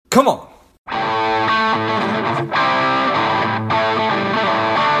Come on.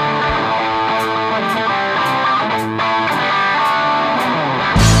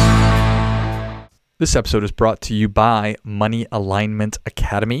 This episode is brought to you by Money Alignment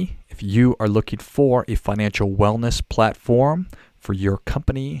Academy. If you are looking for a financial wellness platform for your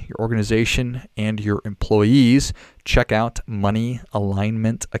company, your organization, and your employees, check out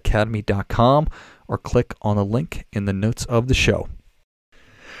moneyalignmentacademy.com or click on the link in the notes of the show.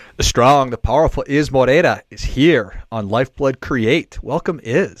 The strong, the powerful Iz Moreira is here on Lifeblood Create. Welcome,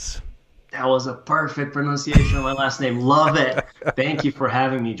 Iz. That was a perfect pronunciation of my last name. Love it. Thank you for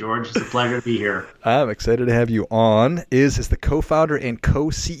having me, George. It's a pleasure to be here. I'm excited to have you on. Iz is the co-founder and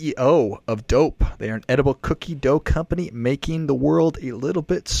co-CEO of Dope. They are an edible cookie dough company making the world a little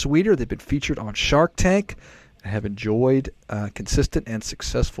bit sweeter. They've been featured on Shark Tank. I have enjoyed consistent and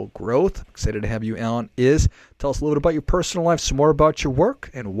successful growth. I'm excited to have you on. Iz, tell us a little bit about your personal life, some more about your work,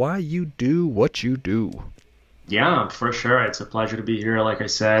 and why you do what you do. Yeah, for sure. It's a pleasure to be here, like I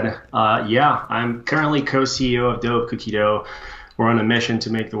said. I'm currently co-CEO of Dope Cookie Dough. We're on a mission to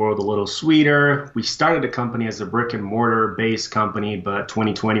make the world a little sweeter. We started the company as a brick and mortar based company, but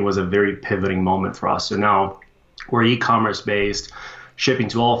 2020 was a very pivoting moment for us. So now we're e-commerce based, shipping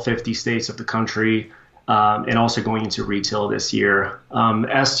to all 50 states of the country, and also going into retail this year.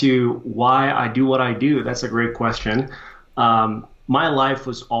 As to why I do what I do, that's a great question. My life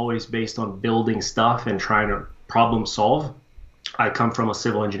was always based on building stuff and trying to problem solve. I come from a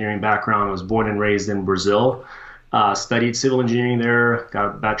civil engineering background. I was born and raised in Brazil, studied civil engineering there, got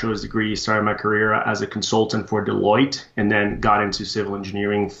a bachelor's degree, started my career as a consultant for Deloitte, and then got into civil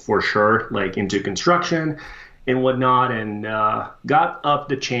engineering for sure, like into construction and whatnot, and got up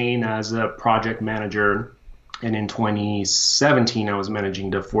the chain as a project manager. And in 2017, I was managing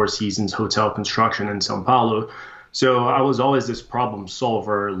the Four Seasons Hotel construction in São Paulo. So I was always this problem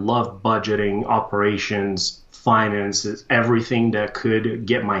solver, loved budgeting, operations, finances, everything that could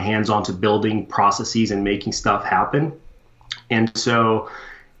get my hands onto building processes and making stuff happen. And so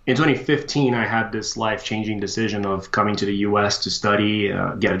in 2015, I had this life-changing decision of coming to the US to study,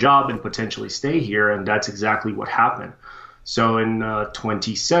 get a job, and potentially stay here. And that's exactly what happened. So in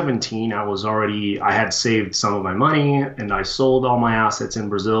 2017, I had saved some of my money and I sold all my assets in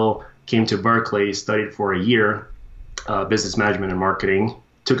Brazil, came to Berkeley, studied for a year, business management and marketing,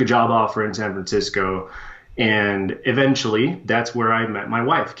 took a job offer in San Francisco, and eventually that's where I met my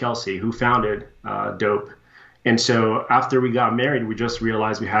wife, Kelsey, who founded Dope. And so after we got married, we just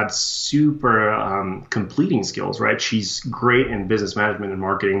realized we had super completing skills, right? She's great in business management and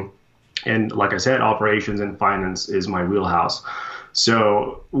marketing. And like I said, operations and finance is my wheelhouse.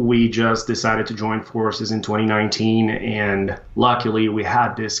 So we just decided to join forces in 2019. And luckily, we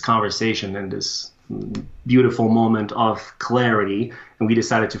had this conversation and this beautiful moment of clarity, and we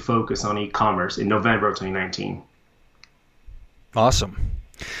decided to focus on e-commerce in November of 2019. Awesome.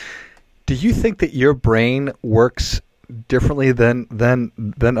 Do you think that your brain works differently than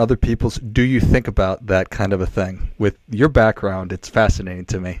other people's? Do you think about that kind of a thing? With your background, it's fascinating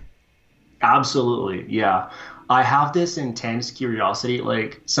to me. Absolutely, yeah. I have this intense curiosity.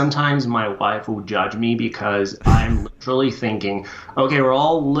 Like sometimes my wife will judge me because I'm literally thinking, okay, we're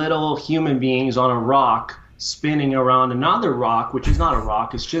all little human beings on a rock spinning around another rock, which is not a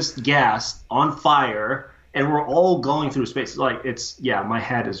rock, it's just gas on fire, and we're all going through space. Like my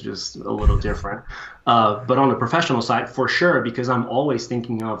head is just a little different. But on the professional side, for sure, because I'm always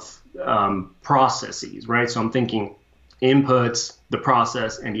thinking of processes, right? So I'm thinking inputs, the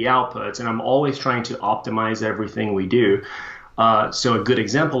process, and the outputs, and I'm always trying to optimize everything we do. So a good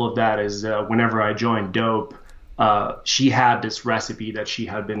example of that is whenever I joined Dope, she had this recipe that she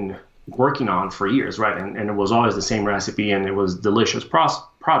had been working on for years, right? And it was always the same recipe, and it was delicious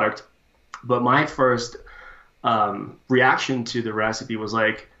product. But my first reaction to the recipe was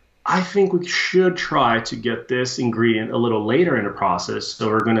like, I think we should try to get this ingredient a little later in the process, so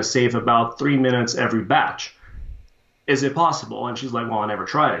we're going to save about 3 minutes every batch. Is it possible? And she's like, well, I never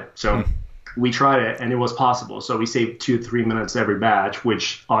tried it. So we tried it and it was possible. So we saved 2-3 minutes every batch,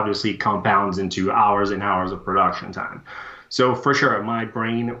 which obviously compounds into hours and hours of production time. So for sure, my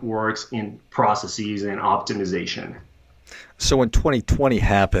brain works in processes and optimization. So when 2020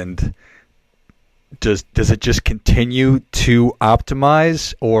 happened, does it just continue to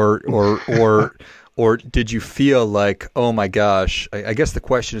optimize or did you feel like, oh my gosh, I guess the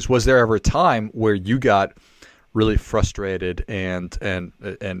question is, was there ever a time where you got really frustrated and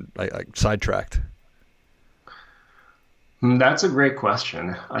sidetracked? That's a great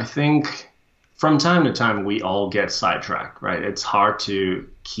question. I think from time to time, we all get sidetracked, right? It's hard to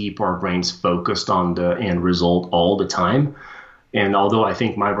keep our brains focused on the end result all the time. And although I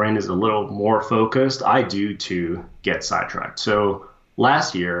think my brain is a little more focused, I do too get sidetracked. So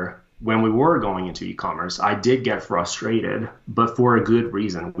last year, when we were going into e-commerce, I did get frustrated, but for a good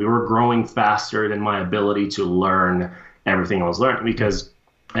reason. We were growing faster than my ability to learn everything I was learning because,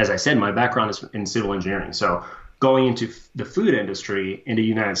 as I said, my background is in civil engineering. So going into the food industry in the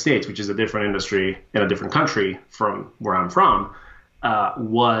United States, which is a different industry in a different country from where I'm from,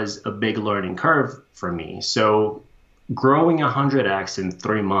 was a big learning curve for me. So growing 100x in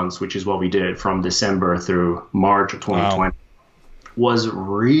 3 months, which is what we did from December through March of 2020, wow, was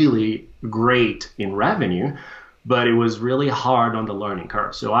really great in revenue, but it was really hard on the learning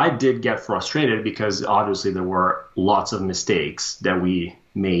curve. So I did get frustrated because obviously there were lots of mistakes that we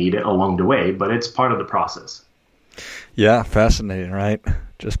made along the way, but it's part of the process. Yeah, fascinating, right?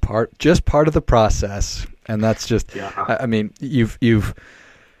 Just part of the process, and that's just. Yeah. I mean, you've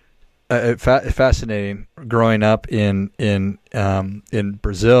fascinating growing up in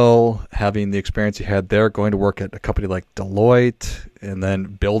Brazil, having the experience you had there, going to work at a company like Deloitte, and then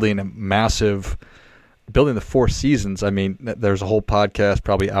building the Four Seasons. I mean, there's a whole podcast,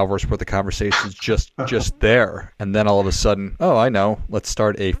 probably hours worth of conversations just there. And then all of a sudden, oh, I know, let's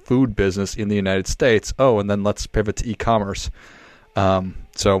start a food business in the United States. Oh, and then let's pivot to e-commerce.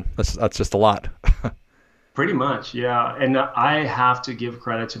 So that's just a lot. Pretty much, yeah. And I have to give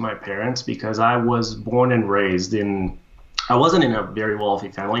credit to my parents because I was born and raised I wasn't in a very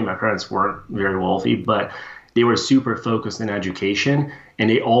wealthy family. My parents weren't very wealthy, but they were super focused in education, and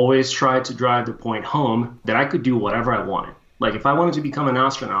they always tried to drive the point home that I could do whatever I wanted. Like if I wanted to become an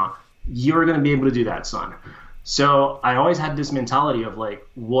astronaut, you're going to be able to do that, son. So I always had this mentality of like,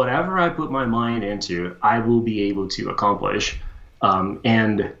 whatever I put my mind into, I will be able to accomplish.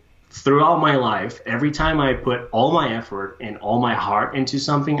 And throughout my life, every time I put all my effort and all my heart into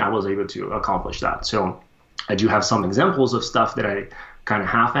something, I was able to accomplish that. So I do have some examples of stuff that I kind of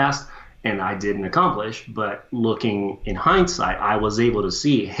half-assed and I didn't accomplish, but looking in hindsight, I was able to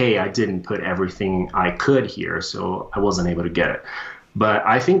see, hey, I didn't put everything I could here, so I wasn't able to get it. But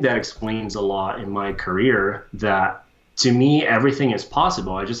I think that explains a lot in my career that to me, everything is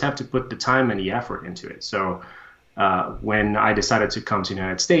possible. I just have to put the time and the effort into it. So when I decided to come to the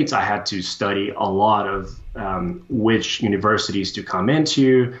United States, I had to study a lot of which universities to come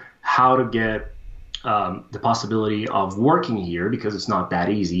into, how to get the possibility of working here, because it's not that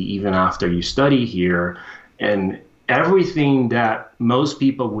easy even after you study here, and everything that most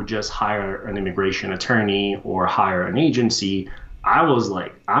people would just hire an immigration attorney or hire an agency. I was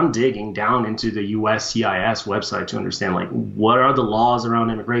like, I'm digging down into the USCIS website to understand like what are the laws around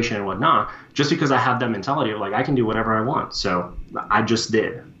immigration and whatnot, just because I have that mentality of like I can do whatever I want. So I just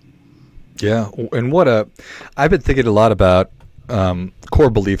did. Yeah, and I've been thinking a lot about core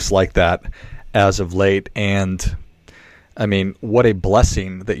beliefs like that as of late, and I mean, what a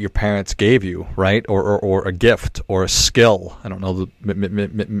blessing that your parents gave you, right? Or a gift or a skill. I don't know,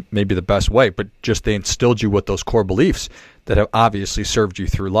 maybe the best way, but just they instilled you with those core beliefs that have obviously served you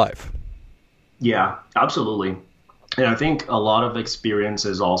through life. Yeah, absolutely. And I think a lot of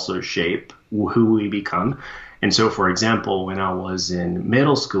experiences also shape who we become. And so, for example, when I was in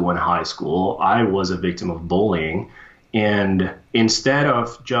middle school and high school, I was a victim of bullying. And instead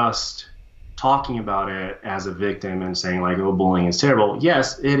of just talking about it as a victim and saying like, oh, bullying is terrible.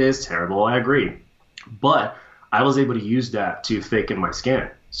 Yes, it is terrible. I agree. But I was able to use that to thicken my skin.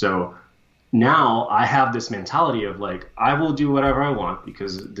 So now I have this mentality of like, I will do whatever I want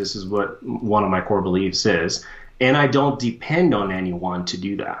because this is what one of my core beliefs is. And I don't depend on anyone to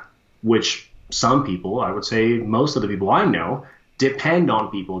do that, which some people, I would say most of the people I know, depend on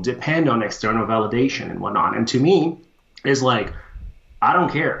people, depend on external validation and whatnot. And to me, it's like, I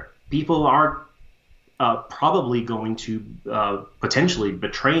don't care. People are probably going to potentially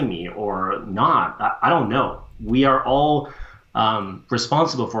betray me or not. I don't know. We are all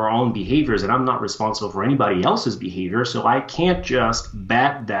responsible for our own behaviors, and I'm not responsible for anybody else's behavior. So I can't just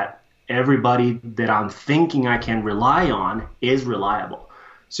bet that everybody that I'm thinking I can rely on is reliable.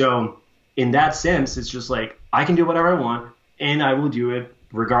 So in that sense, it's just like I can do whatever I want, and I will do it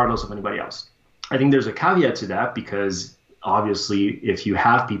regardless of anybody else. I think there's a caveat to that because obviously, if you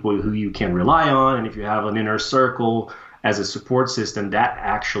have people who you can rely on, and if you have an inner circle as a support system, that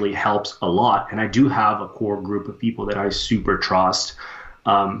actually helps a lot. And I do have a core group of people that I super trust.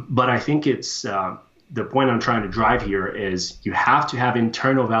 But I think it's the point I'm trying to drive here is you have to have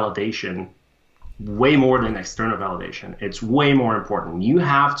internal validation way more than external validation. It's way more important. You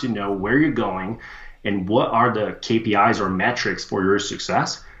have to know where you're going and what are the KPIs or metrics for your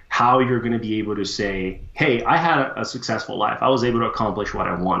success, how you're going to be able to say, hey, I had a successful life. I was able to accomplish what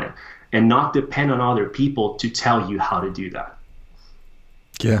I wanted, and not depend on other people to tell you how to do that.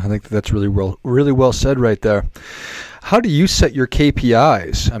 Yeah, I think that's really well said right there. How do you set your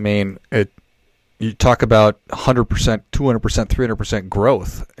KPIs? I mean, you talk about 100%, 200%, 300%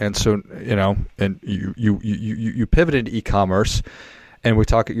 growth, and so and you pivot into e-commerce, and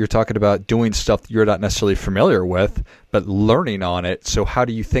you're talking about doing stuff that you're not necessarily familiar with, but learning on it. So how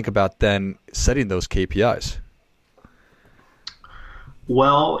do you think about then setting those KPIs?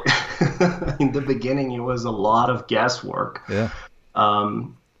 Well, in the beginning, it was a lot of guesswork. Yeah.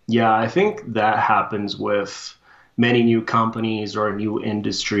 Yeah, I think that happens with many new companies or new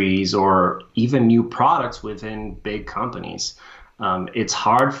industries or even new products within big companies. It's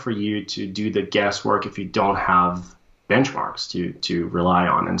hard for you to do the guesswork if you don't have benchmarks to rely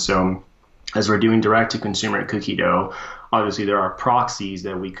on. And so as we're doing direct to consumer at Cookie Dough, obviously there are proxies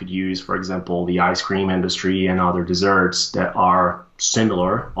that we could use, for example, the ice cream industry and other desserts that are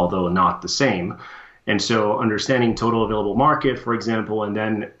similar, although not the same. And so understanding total available market, for example, and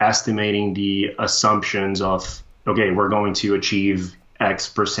then estimating the assumptions of, okay, we're going to achieve X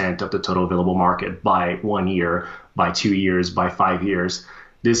percent of the total available market by 1 year, by 2 years, by 5 years.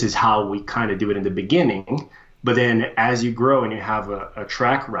 This is how we kind of do it in the beginning. But then as you grow and you have a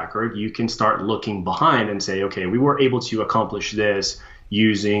track record, you can start looking behind and say, okay, we were able to accomplish this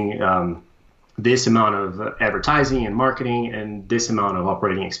using this amount of advertising and marketing and this amount of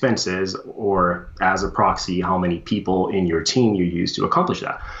operating expenses, or as a proxy, how many people in your team you use to accomplish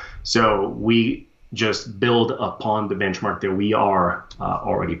that. So we just build upon the benchmark that we are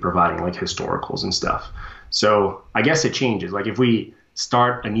already providing, like historicals and stuff. So I guess it changes. Like if we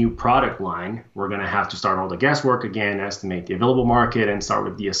start a new product line, we're going to have to start all the guesswork again, estimate the available market, and start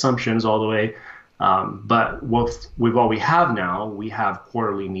with the assumptions all the way. But with what we have now, we have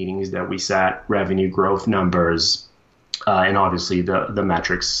quarterly meetings that we set revenue growth numbers, and obviously the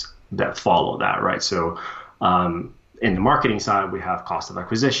metrics that follow that, right? So in the marketing side, we have cost of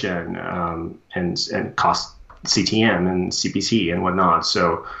acquisition and cost CTM and CPC and whatnot.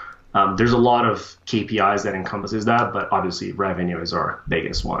 So there's a lot of KPIs that encompasses that, but obviously revenue is our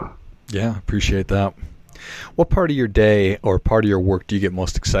biggest one. Yeah, appreciate that. What part of your day or part of your work do you get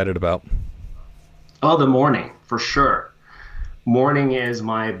most excited about? Oh, the morning, for sure. Morning is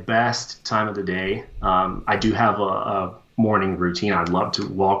my best time of the day. I do have a morning routine. I'd love to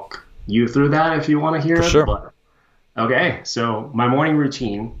walk you through that if you want to hear it. Sure. But, okay, so my morning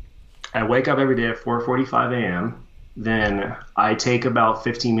routine, I wake up every day at 4:45 a.m. Then I take about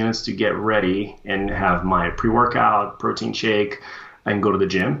 15 minutes to get ready and have my pre-workout, protein shake, and go to the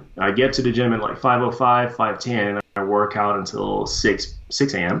gym. I get to the gym at like 5:05, 5:10, and I work out until 6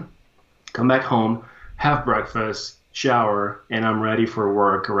 a.m. Come back home, have breakfast, shower, and I'm ready for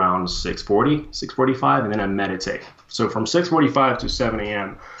work around 6:40, 6:45, and then I meditate. So from 6:45 to 7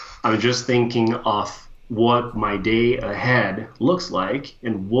 a.m., I'm just thinking of what my day ahead looks like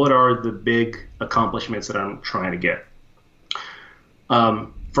and what are the big accomplishments that I'm trying to get.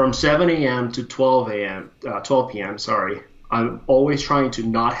 From 7 a.m. to 12 p.m., I'm always trying to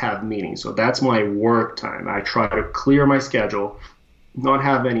not have meetings. So that's my work time. I try to clear my schedule, not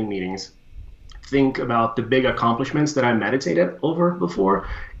have any meetings, think about the big accomplishments that I meditated over before,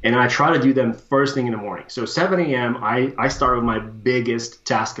 and I try to do them first thing in the morning. So 7 a.m., I start with my biggest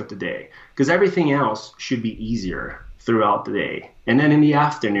task of the day, because everything else should be easier throughout the day. And then in the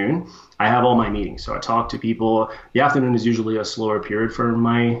afternoon, I have all my meetings. So I talk to people. The afternoon is usually a slower period for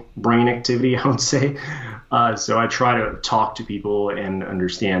my brain activity, I would say. So I try to talk to people and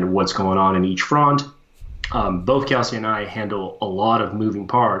understand what's going on in each front. Both Kelsey and I handle a lot of moving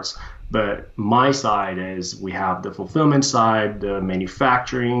parts, but my side is we have the fulfillment side, the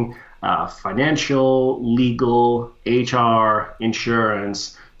manufacturing, financial, legal, HR,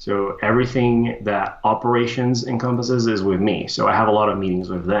 insurance. So everything that operations encompasses is with me. So I have a lot of meetings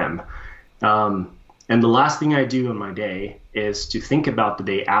with them. And the last thing I do in my day is to think about the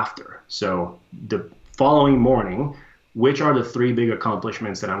day after. So the following morning, which are the 3 big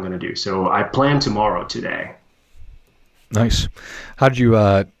accomplishments that I'm going to do? So I plan tomorrow today. Nice. How did you,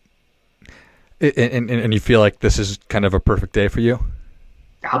 and you feel like this is kind of a perfect day for you?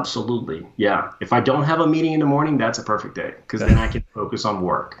 Absolutely. Yeah. If I don't have a meeting in the morning, that's a perfect day, because then I can focus on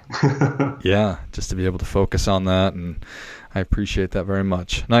work. Yeah. Just to be able to focus on that. And I appreciate that very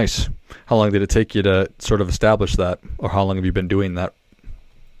much. Nice. How long did it take you to sort of establish that, or how long have you been doing that?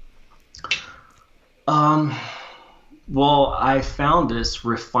 Well, I found this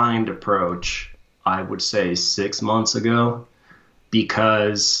refined approach, I would say 6 months ago,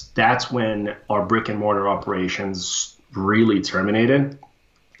 because that's when our brick and mortar operations really terminated.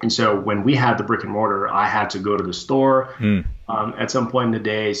 And so when we had the brick and mortar, I had to go to the store at some point in the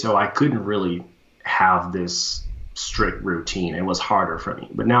day. So I couldn't really have this strict routine. It was harder for me.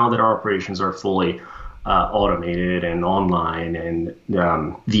 But now that our operations are fully automated and online and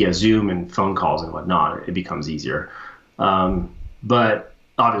via Zoom and phone calls and whatnot, it becomes easier. But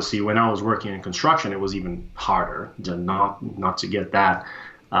obviously, when I was working in construction, it was even harder to not to get that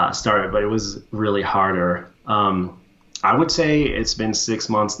started. But it was really harder. I would say it's been 6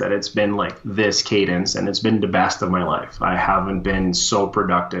 months that it's been like this cadence, and it's been the best of my life. I haven't been so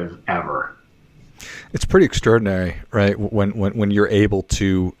productive ever. It's pretty extraordinary, right? When you're able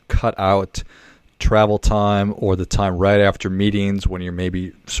to cut out travel time or the time right after meetings when you're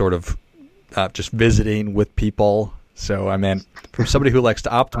maybe sort of just visiting with people. So, I mean, from somebody who likes to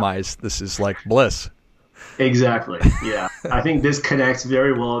optimize, this is like bliss. Exactly. Yeah. I think this connects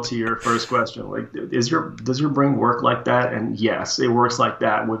very well to your first question. Like, does your brain work like that? And yes, it works like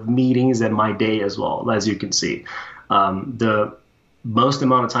that with meetings and my day as well, as you can see. The most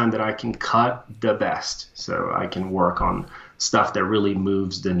amount of time that I can cut, the best. So I can work on stuff that really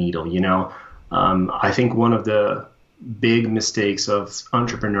moves the needle, you know? I think one of the big mistakes of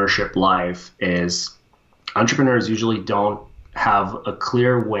entrepreneurship life is entrepreneurs usually don't have a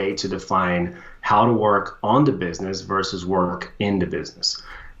clear way to define how to work on the business versus work in the business,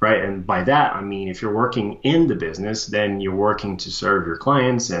 right? And by that, I mean, if you're working in the business, then you're working to serve your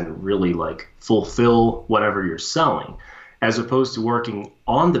clients and really like fulfill whatever you're selling, as opposed to working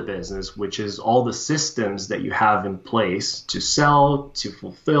on the business, which is all the systems that you have in place to sell, to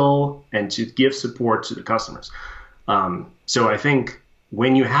fulfill, and to give support to the customers. So I think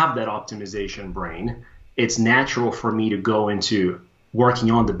when you have that optimization brain, it's natural for me to go into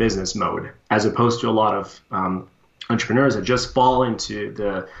working on the business mode, as opposed to a lot of entrepreneurs that just fall into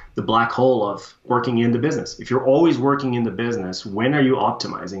the black hole of working in the business. If you're always working in the business, when are you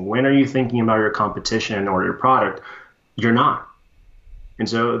optimizing? When are you thinking about your competition or your product? You're not. And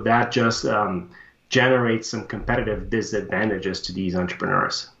so that just generates some competitive disadvantages to these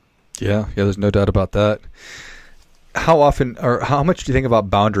entrepreneurs. Yeah, there's no doubt about that. How often or how much do you think about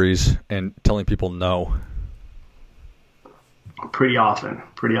boundaries and telling people no? Pretty often.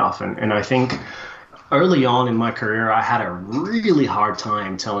 And I think early on in my career, I had a really hard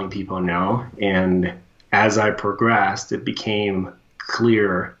time telling people no. And as I progressed, it became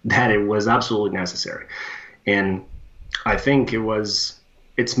clear that it was absolutely necessary. And I think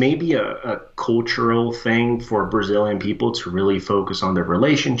it's maybe a cultural thing for Brazilian people to really focus on their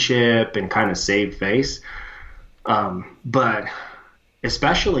relationship and kind of save face. But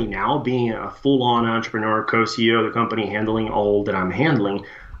especially now, being a full-on entrepreneur, co-CEO of the company, handling all that I'm handling,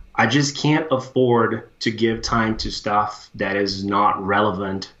 I just can't afford to give time to stuff that is not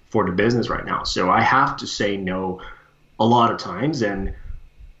relevant for the business right now. So I have to say no a lot of times. And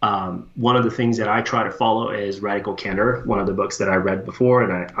one of the things that I try to follow is Radical Candor, one of the books that I read before,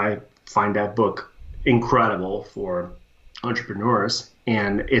 and I find that book incredible for entrepreneurs.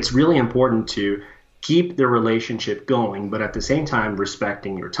 And it's really important to keep the relationship going, but at the same time,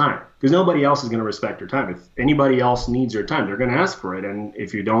 respecting your time. Because nobody else is going to respect your time. If anybody else needs your time, they're going to ask for it. And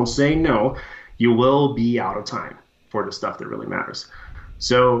if you don't say no, you will be out of time for the stuff that really matters.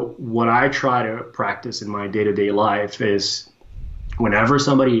 So what I try to practice in my day-to-day life is whenever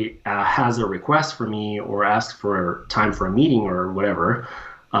somebody has a request for me or asks for time for a meeting or whatever,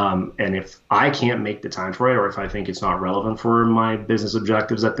 and if I can't make the time for it, or if I think it's not relevant for my business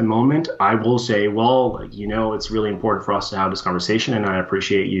objectives at the moment, I will say, well, it's really important for us to have this conversation, and I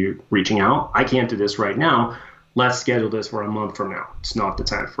appreciate you reaching out. I can't do this right now. Let's schedule this for a month from now. It's not the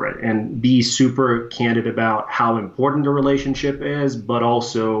time for it. And be super candid about how important the relationship is, but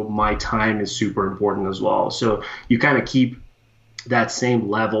also my time is super important as well. So you kind of keep that same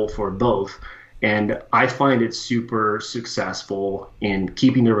level for both. And I find it super successful in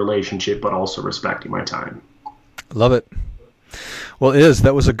keeping the relationship, but also respecting my time. Love it. Well,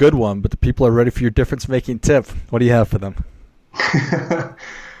 that was a good one, but the people are ready for your difference-making tip. What do you have for them?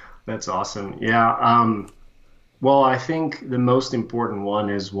 That's awesome. Yeah. Well, I think the most important one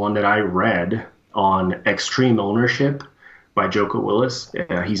is one that I read on Extreme Ownership by Jocko Willis.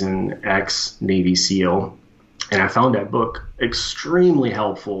 He's an ex-Navy SEAL. And I found that book extremely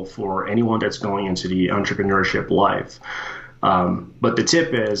helpful for anyone that's going into the entrepreneurship life. But the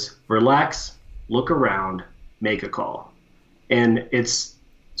tip is relax, look around, make a call. And it's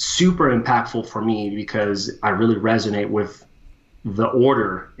super impactful for me because I really resonate with the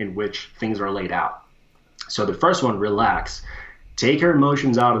order in which things are laid out. So the first one, relax. Take your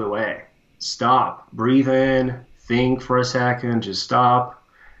emotions out of the way. Stop, breathe in, think for a second, just stop.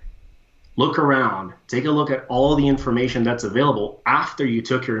 Look around, take a look at all the information that's available after you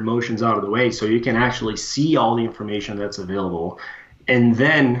took your emotions out of the way so you can actually see all the information that's available, and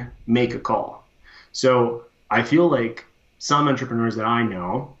then make a call. So I feel like some entrepreneurs that I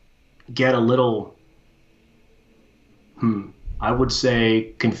know get a little, I would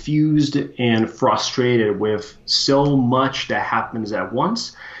say, confused and frustrated with so much that happens at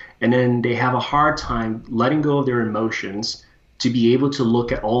once. And then they have a hard time letting go of their emotions to be able to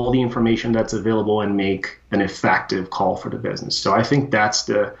look at all the information that's available and make an effective call for the business. So I think that's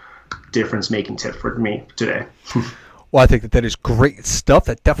the difference making tip for me today. Well, I think that is great stuff.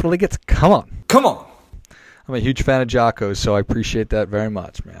 That definitely gets, come on. I'm a huge fan of Jocko's, so I appreciate that very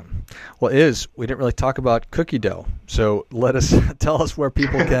much, man. Well, we didn't really talk about cookie dough, so tell us where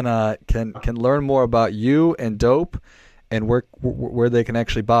people can learn more about you and Dope, and where they can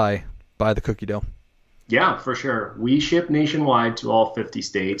actually buy the cookie dough. Yeah, for sure. We ship nationwide to all 50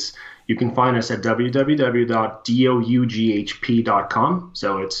 states. You can find us at www.doughp.com,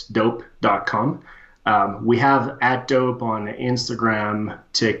 so it's dope.com. We have @Dope on Instagram,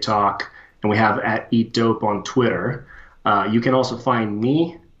 TikTok, and we have @EatDope on Twitter. You can also find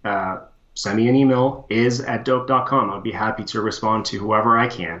me. Send me an email, is@dope.com. I'll be happy to respond to whoever I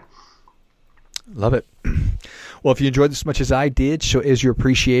can. Love it. Well, if you enjoyed this as much as I did, show is your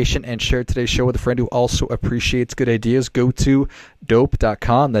appreciation and share today's show with a friend who also appreciates good ideas. Go to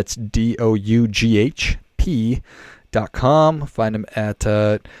dope.com. That's DOUGHP.com. Find him at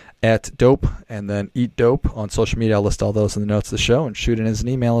Dope, and then Eat Dope on social media. I'll list all those in the notes of the show and shoot in as an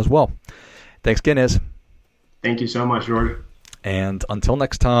email as well. Thanks again, Iz. Thank you so much, George. And until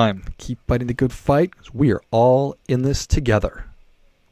next time, keep fighting the good fight, because we are all in this together.